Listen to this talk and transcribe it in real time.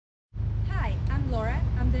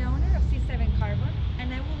I'm the owner of C7CARBON,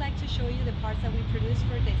 and I would like to show you the parts that we produce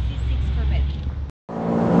for the C6 Corvette.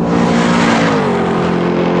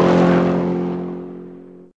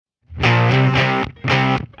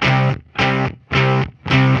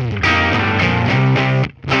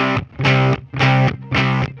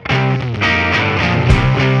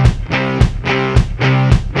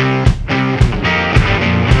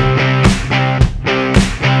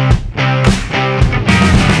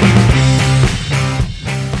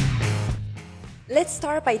 Let's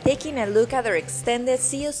start by taking a look at our extended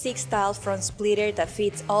CO6 style front splitter that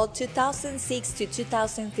fits all 2006 to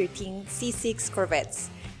 2013 C6 Corvettes.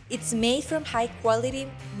 It's made from high-quality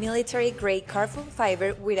military-grade carbon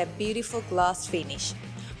fiber with a beautiful gloss finish.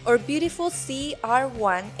 Our beautiful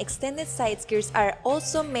ZR1 extended side skirts are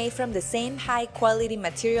also made from the same high-quality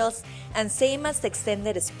materials and same as the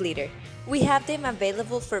extended splitter. We have them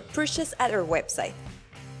available for purchase at our website.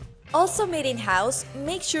 Also made in-house,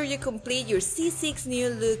 make sure you complete your C6 new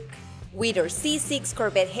look with our C6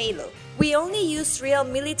 Corvette Halo. We only use real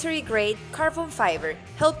military-grade carbon fiber,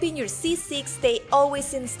 helping your C6 stay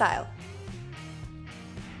always in style.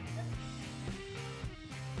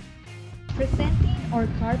 Presenting our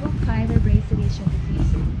carbon fiber race edition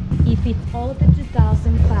diffuser. It fits all the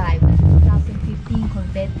 2005 and 2015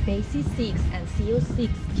 Corvette Base C6 and CO6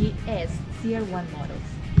 GS ZR1 models.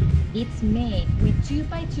 It's made with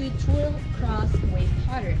 2x2 twill cross wave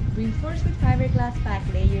pattern, reinforced with fiberglass back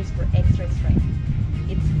layers for extra strength.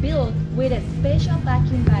 It's built with a special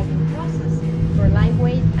vacuum bagging process for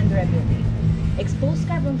lightweight and durability. Exposed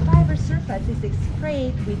carbon fiber surface is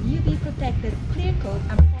sprayed with UV protected clear coat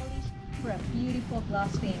and polished for a beautiful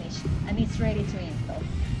gloss finish, and it's ready to install.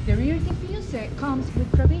 The rear diffuser comes with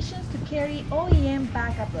provisions to carry OEM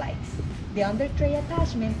backup lights. The under tray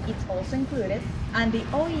attachment is also included, and the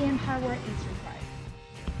OEM hardware is required.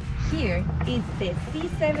 Here is the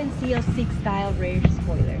C7 CO6 style rear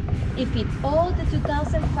spoiler. It fits all the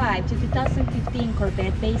 2005 to 2015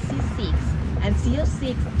 Corvette Base C6 and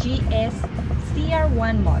CO6 GS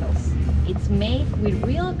ZR1 models. It's made with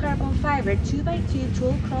real carbon fiber 2x2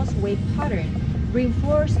 twill cross wave pattern,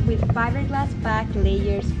 reinforced with fiberglass back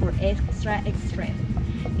layers for extra strength.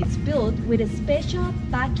 It's built with a special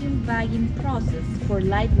vacuum bagging process for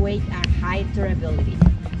lightweight and high durability.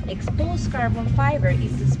 Exposed carbon fiber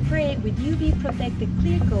is sprayed with UV protected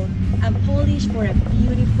clear coat and polished for a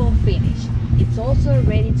beautiful finish. It's also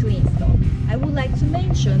ready to install. I would like to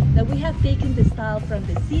mention that we have taken the style from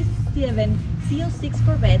the C7 CO6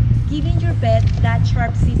 Corvette, giving your bed that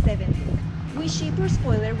sharp C7 look. We ship our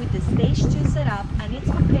spoiler with the Stage 2 setup, and it's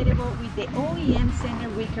compatible with the OEM center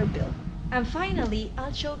wicker build. And finally,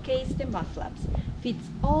 I'll showcase the MUDFLAPS. Fits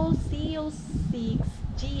all CO6,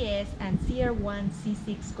 GS, and ZR1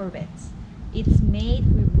 C6 Corvettes. It's made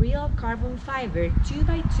with real carbon fiber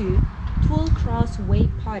 2x2 twill cross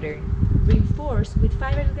wave pattern, reinforced with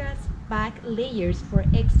fiberglass back layers for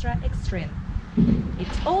extra strength.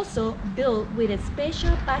 It's also built with a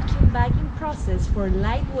special vacuum bagging process for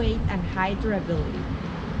lightweight and high durability.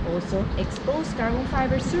 Also, exposed carbon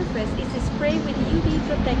fiber surface is sprayed with UV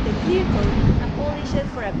protected clear coat and polished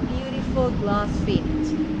for a beautiful gloss finish.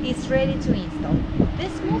 It's ready to install.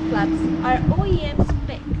 These MUDFLAPS are OEM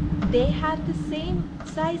spec. They have the same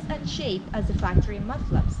size and shape as the factory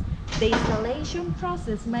MUDFLAPS. The installation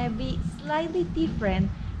process might be slightly different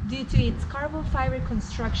due to its carbon fiber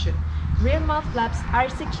construction. Rear MUDFLAPS are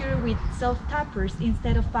secured with self-tappers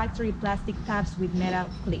instead of factory plastic tabs with metal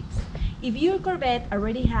clips. If your Corvette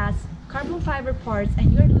already has carbon fiber parts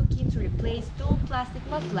and you're looking to replace dual plastic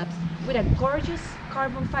MUDFLAPS with a gorgeous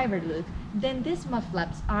carbon fiber look, then these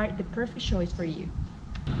MUDFLAPS are the perfect choice for you.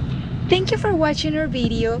 Thank you for watching our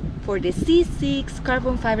video for the C6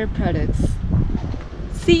 carbon fiber products.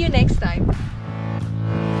 See you next time!